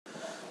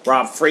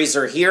Rob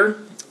Fraser here.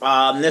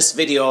 In this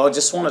video, I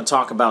just want to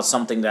talk about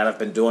something that I've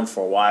been doing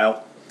for a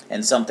while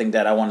and something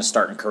that I want to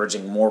start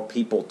encouraging more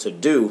people to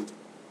do.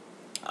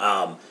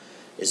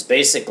 Is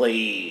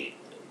basically,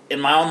 in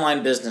my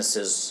online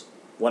businesses,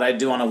 what I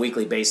do on a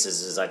weekly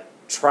basis is I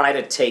try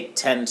to take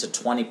 10 to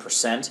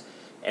 20%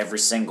 every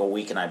single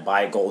week and I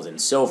buy gold and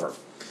silver.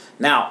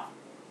 Now,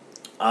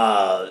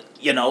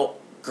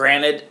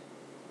 granted,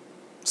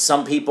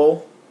 some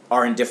people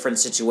are in different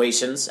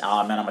situations, and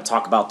I'm going to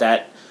talk about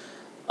that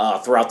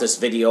throughout this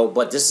video,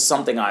 but this is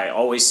something I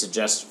always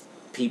suggest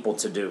people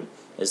to do,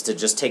 is to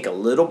just take a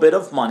little bit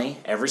of money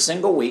every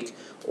single week,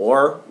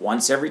 or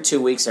once every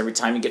 2 weeks, every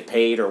time you get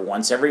paid, or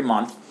once every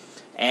month,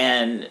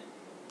 and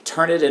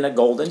turn it into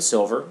gold and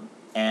silver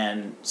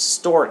and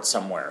store it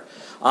somewhere.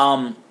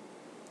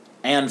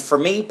 And for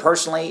me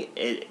personally,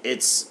 I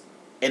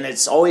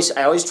always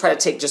try to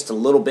take just a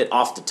little bit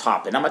off the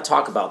top, and I'm going to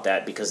talk about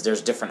that because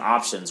there's different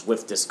options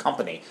with this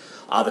company.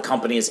 The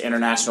company is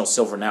International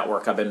Silver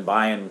Network. I've been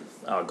buying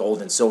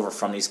gold and silver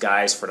from these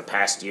guys for the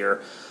past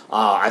year.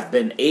 I've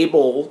been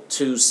able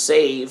to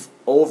save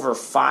over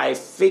 5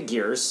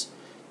 figures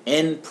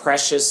in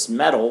precious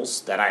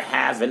metals that I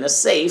have in a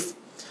safe,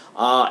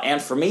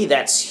 and for me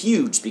that's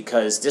huge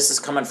because this is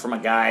coming from a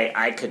guy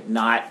I could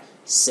not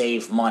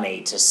save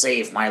money to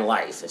save my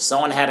life. If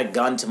someone had a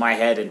gun to my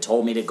head and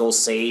told me to go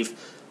save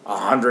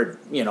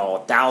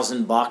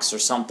 $1,000 or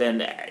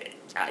something,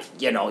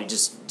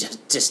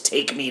 just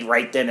take me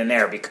right then and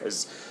there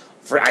because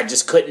I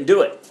just couldn't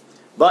do it.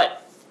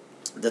 But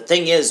the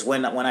thing is,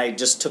 when I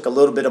just took a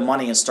little bit of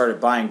money and started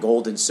buying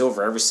gold and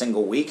silver every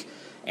single week,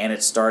 and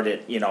it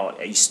started,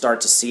 you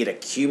start to see it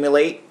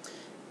accumulate,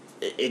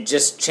 it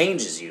just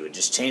changes you. It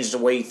just changes the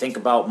way you think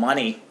about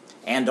money,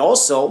 and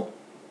also,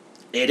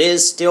 it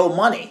is still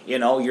money.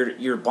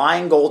 You're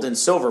buying gold and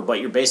silver, but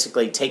you're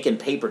basically taking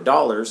paper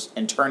dollars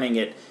and turning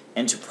it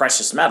into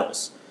precious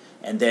metals.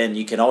 And then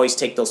you can always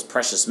take those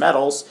precious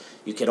metals,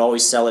 you could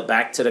always sell it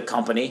back to the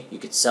company, you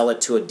could sell it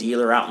to a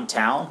dealer out in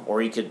town,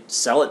 or you could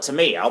sell it to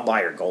me. I'll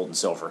buy your gold and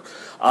silver.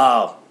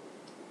 But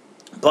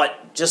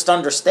just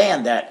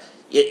understand that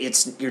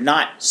you're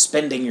not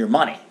spending your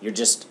money. You're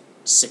just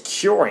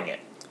securing it.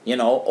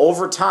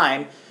 Over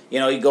time,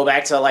 you go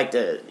back to like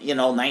the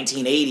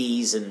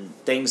 1980s and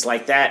things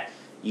like that.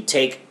 You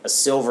take a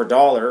silver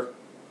dollar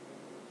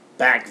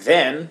back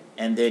then,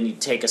 and then you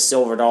take a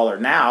silver dollar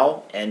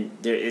now,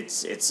 and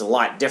it's a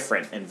lot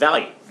different in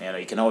value.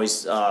 You can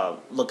always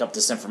look up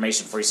this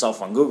information for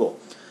yourself on Google.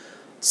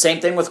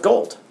 Same thing with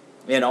gold.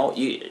 And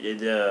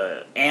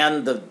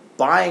the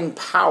buying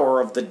power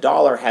of the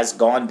dollar has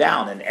gone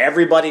down, and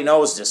everybody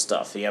knows this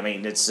stuff.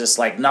 It's just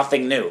like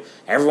nothing new.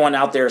 Everyone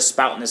out there is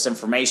spouting this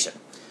information.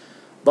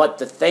 But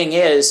the thing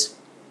is,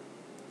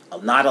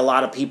 not a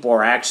lot of people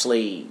are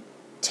actually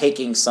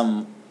taking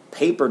some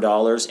paper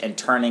dollars and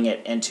turning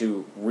it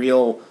into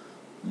real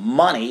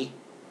money.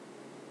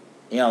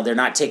 They're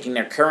not taking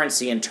their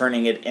currency and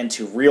turning it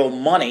into real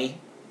money,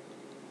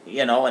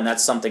 and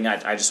that's something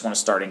I just want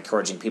to start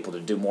encouraging people to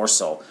do more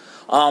so.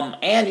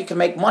 And you can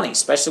make money,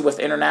 especially with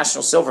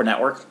International Silver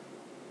Network.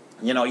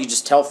 You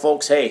just tell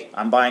folks, hey,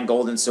 I'm buying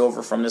gold and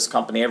silver from this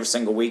company every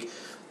single week,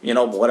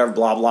 whatever,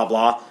 blah, blah,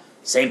 blah.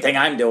 Same thing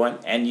I'm doing,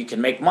 and you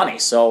can make money.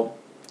 So,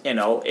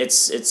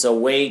 it's a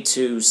way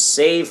to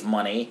save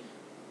money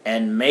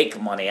and make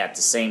money at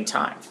the same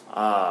time.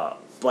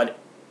 But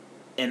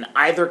in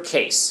either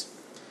case,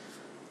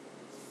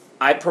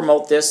 I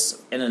promote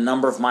this in a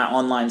number of my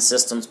online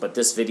systems, but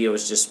this video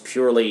is just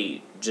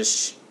purely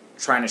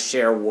trying to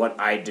share what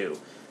I do.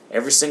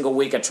 Every single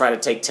week I try to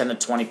take 10 to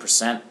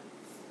 20%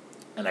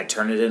 and I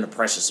turn it into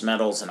precious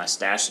metals and I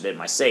stash it in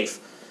my safe.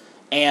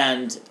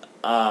 And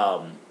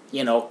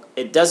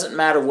it doesn't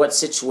matter what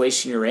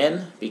situation you're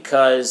in,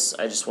 because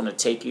I just want to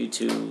take you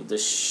to the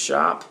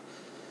shop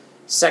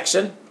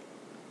section.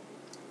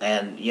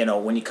 And,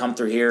 when you come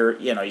through here,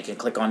 you can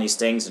click on these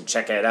things and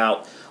check it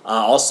out.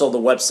 Also, the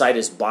website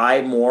is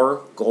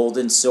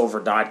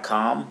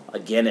buymoregoldandsilver.com.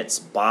 Again, it's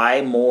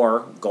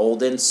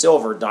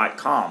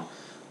buymoregoldandsilver.com.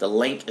 The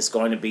link is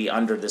going to be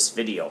under this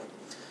video.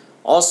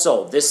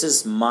 Also, this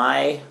is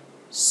my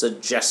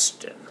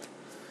suggestion.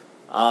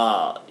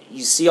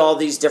 You see all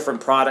these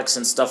different products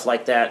and stuff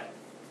like that.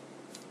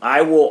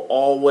 I will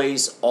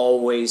always,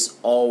 always,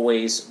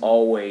 always,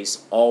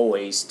 always,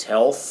 always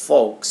tell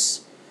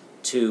folks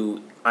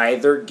to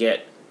either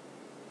get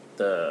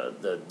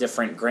the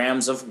different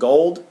grams of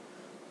gold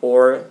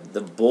or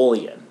the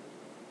bullion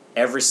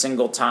every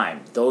single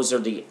time. Those are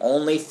the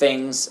only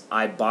things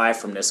I buy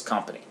from this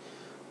company.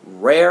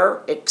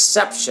 Rare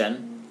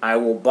exception, I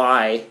will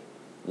buy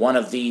one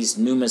of these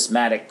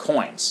numismatic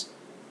coins.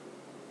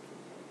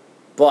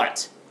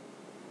 But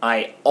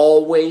I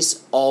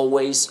always,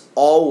 always,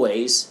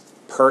 always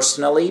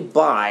personally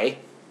buy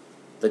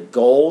the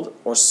gold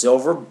or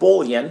silver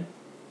bullion,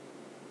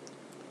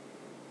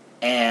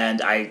 and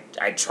I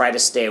try to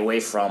stay away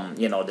from,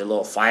 the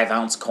little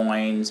 5-ounce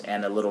coins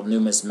and the little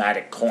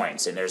numismatic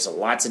coins. And there's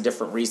lots of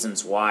different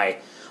reasons why.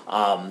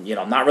 I'm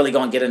not really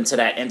going to get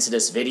into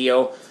this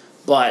video,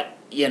 but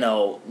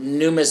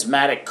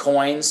numismatic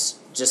coins,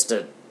 just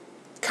to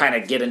kind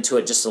of get into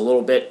it just a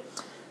little bit,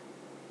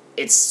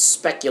 it's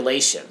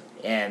speculation.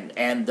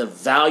 And the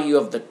value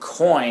of the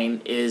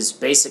coin is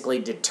basically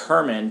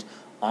determined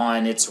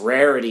on its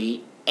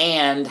rarity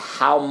and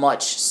how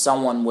much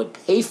someone would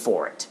pay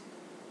for it.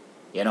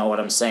 You know what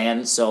I'm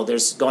saying? So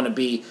there's going to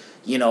be,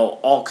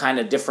 all kind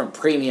of different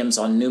premiums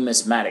on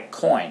numismatic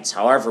coins.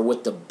 However,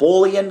 with the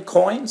bullion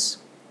coins,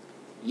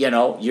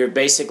 you're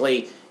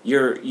basically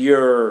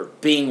you're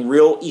being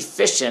real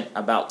efficient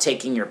about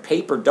taking your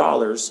paper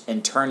dollars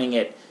and turning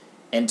it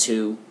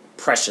into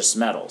precious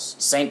metals.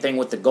 Same thing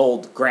with the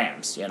gold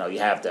grams. You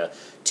have the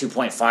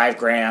 2.5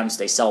 grams,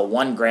 they sell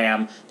 1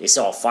 gram, they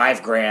sell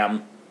 5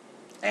 gram,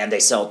 and they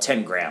sell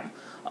 10 gram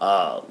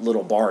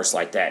little bars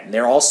like that. And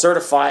they're all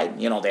certified,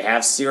 they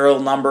have serial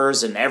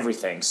numbers and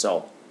everything.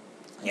 So,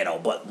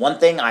 but one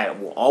thing I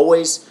will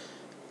always,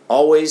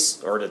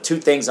 or the two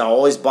things I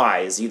always buy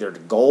is either the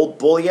gold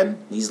bullion,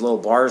 these little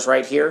bars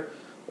right here,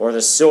 or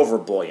the silver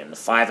bullion, the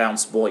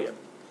 5-ounce bullion.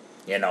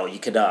 You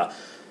could,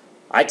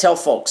 I tell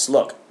folks,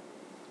 look,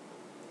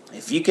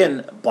 if you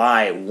can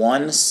buy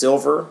one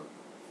silver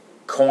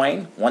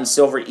coin, one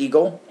silver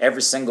eagle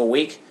every single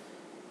week,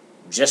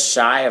 just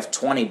shy of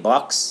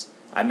 $20,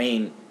 I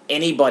mean,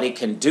 anybody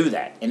can do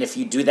that. And if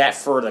you do that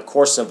for the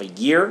course of a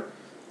year,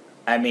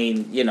 I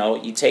mean,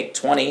 you take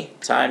 20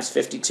 times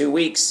 52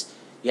 weeks,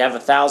 you have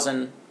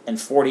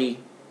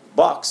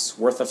 $1,040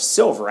 worth of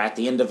silver at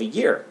the end of a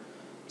year.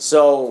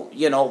 So,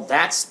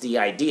 that's the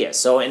idea.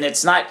 So, and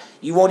it's not,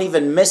 you won't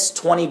even miss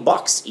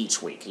 $20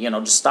 each week.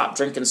 Just stop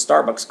drinking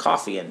Starbucks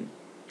coffee and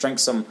drink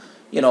some,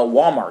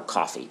 Walmart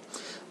coffee.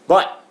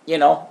 But,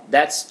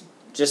 that's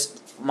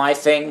just my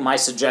thing, my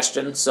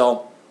suggestion.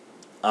 So,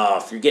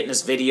 if you're getting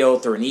this video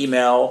through an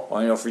email,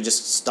 or, if you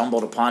just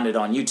stumbled upon it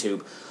on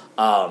YouTube,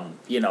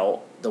 the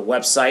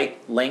website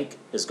link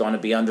is going to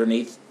be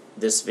underneath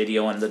this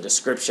video in the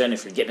description.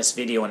 If you're getting this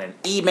video in an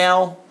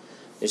email,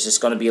 there's just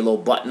going to be a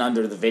little button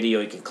under the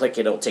video. You can click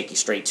it. It'll take you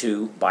straight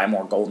to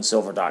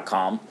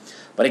buymoregoldandsilver.com.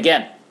 But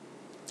again,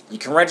 you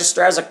can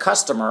register as a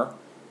customer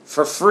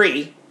for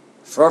free.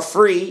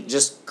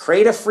 Just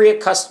create a free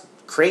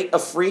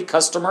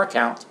customer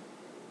account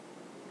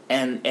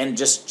and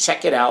just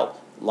check it out.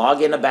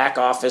 Log in the back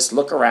office,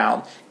 look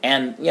around,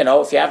 and,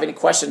 if you have any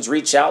questions,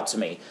 reach out to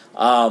me.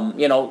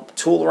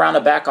 Tool around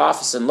the back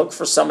office and look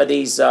for some of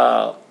these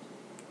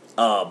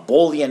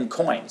bullion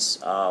coins,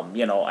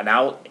 and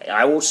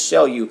I will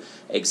show you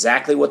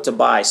exactly what to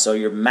buy so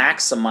you're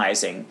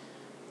maximizing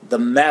the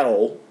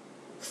metal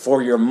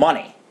for your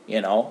money.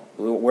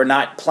 We're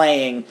not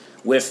playing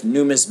with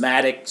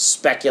numismatic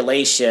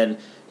speculation,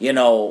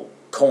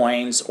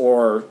 coins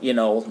or,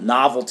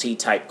 novelty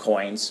type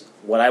coins.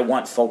 What I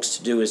want folks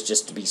to do is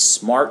just to be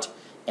smart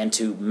and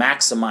to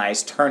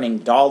maximize turning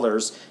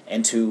dollars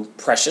into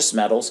precious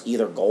metals,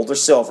 either gold or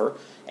silver.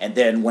 And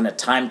then when a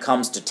time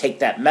comes to take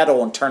that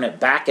metal and turn it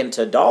back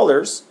into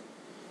dollars,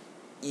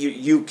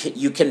 you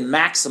can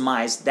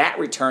maximize that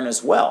return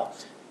as well.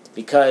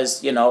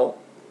 Because,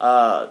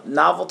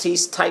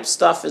 novelties type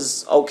stuff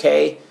is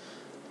okay.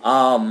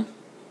 You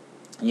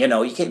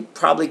can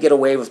probably get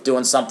away with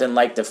doing something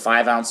like the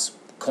 5-ounce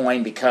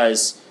coin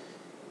because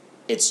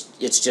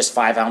it's just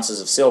 5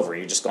 ounces of silver.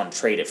 You're just going to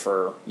trade it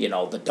for,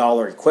 the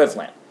dollar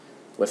equivalent.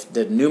 With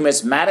the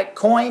numismatic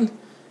coin,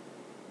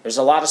 there's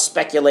a lot of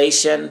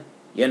speculation.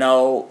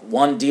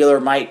 One dealer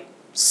might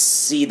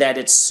see that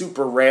it's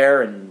super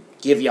rare and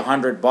give you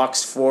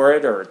 $100 for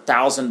it or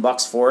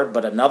 $1,000 for it,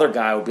 but another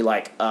guy would be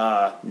like,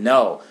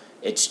 no,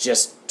 it's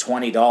just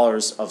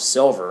 $20 of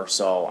silver,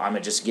 so I'm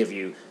going to just give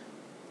you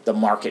the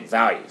market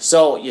value.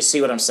 So you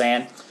see what I'm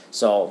saying?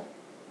 So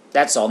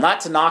that's all.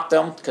 Not to knock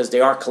them, because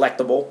they are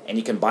collectible, and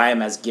you can buy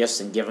them as gifts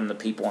and give them to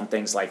people and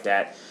things like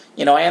that.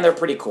 And they're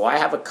pretty cool. I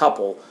have a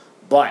couple,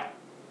 but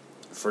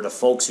for the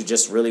folks who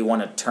just really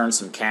want to turn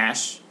some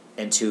cash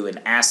into an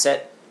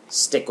asset,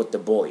 stick with the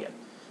bullion.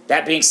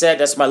 That being said,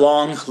 that's my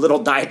long little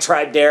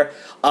diatribe there.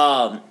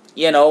 Come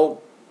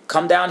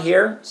down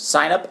here,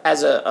 sign up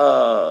as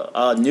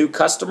a new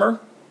customer.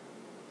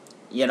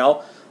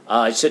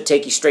 It should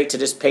take you straight to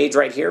this page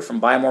right here from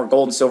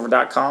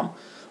buymoregoldandsilver.com.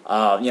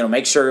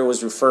 Make sure it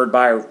was referred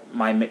by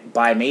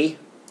me.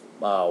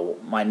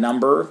 My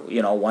number,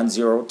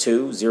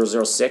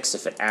 102-006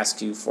 if it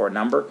asks you for a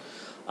number.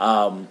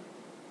 And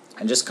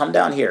just come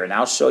down here and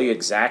I'll show you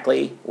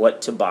exactly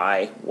what to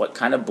buy, what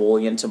kind of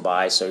bullion to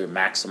buy, so you're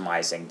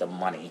maximizing the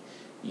money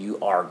you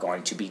are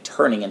going to be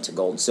turning into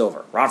gold and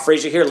silver. Rob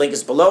Frazier here. Link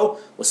is below.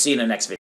 We'll see you in the next video.